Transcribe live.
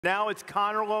Now it's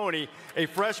Connor Loney, a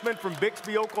freshman from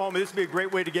Bixby, Oklahoma. This would be a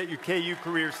great way to get your KU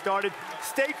career started.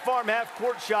 StateFarm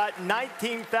half-court shot,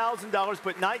 $19,000.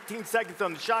 Put 19 seconds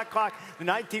on the shot clock. The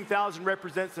 19,000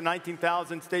 represents the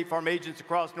 19,000 StateFarm agents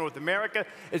across North America.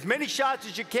 As many shots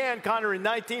as you can, Connor, in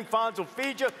 19. Fonz will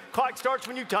feed you. Clock starts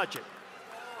when you touch it.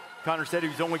 Connor said he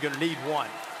was only going to need one.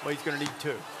 Well, he's going to need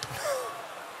two.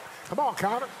 Come on,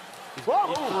 Connor.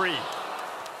 Whoa. Three.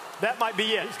 That might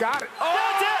be it. He's got it.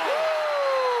 Oh, that's it.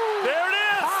 There it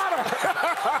is!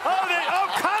 Connor.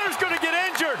 Connor's going to get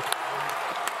injured.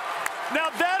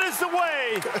 Now that is the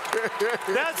way.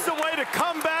 That's the way to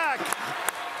come back.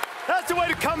 That's the way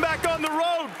to come back on the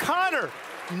road. Connor,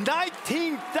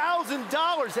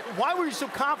 $19,000. Why were you so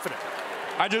confident?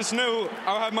 I just knew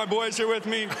I'll have my boys here with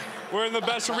me. We're in the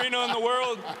best arena in the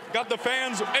world. Got the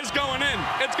fans. It's going in.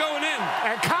 It's going in.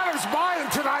 And Connor's buying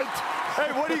tonight.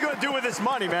 Hey, what are you going to do with this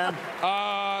money, man?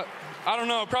 I don't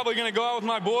know. Probably going to go out with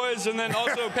my boys and then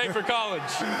also pay for college.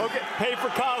 Okay, pay for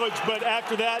college, but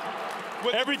after that,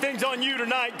 everything's on you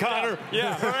tonight, Connor.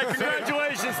 Yeah. All right,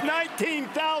 congratulations.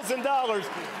 $19,000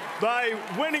 by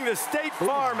winning the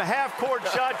StateFarm half-court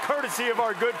shot, courtesy of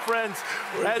our good friends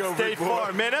at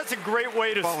StateFarm. Man, that's a great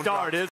way to start, isn't it?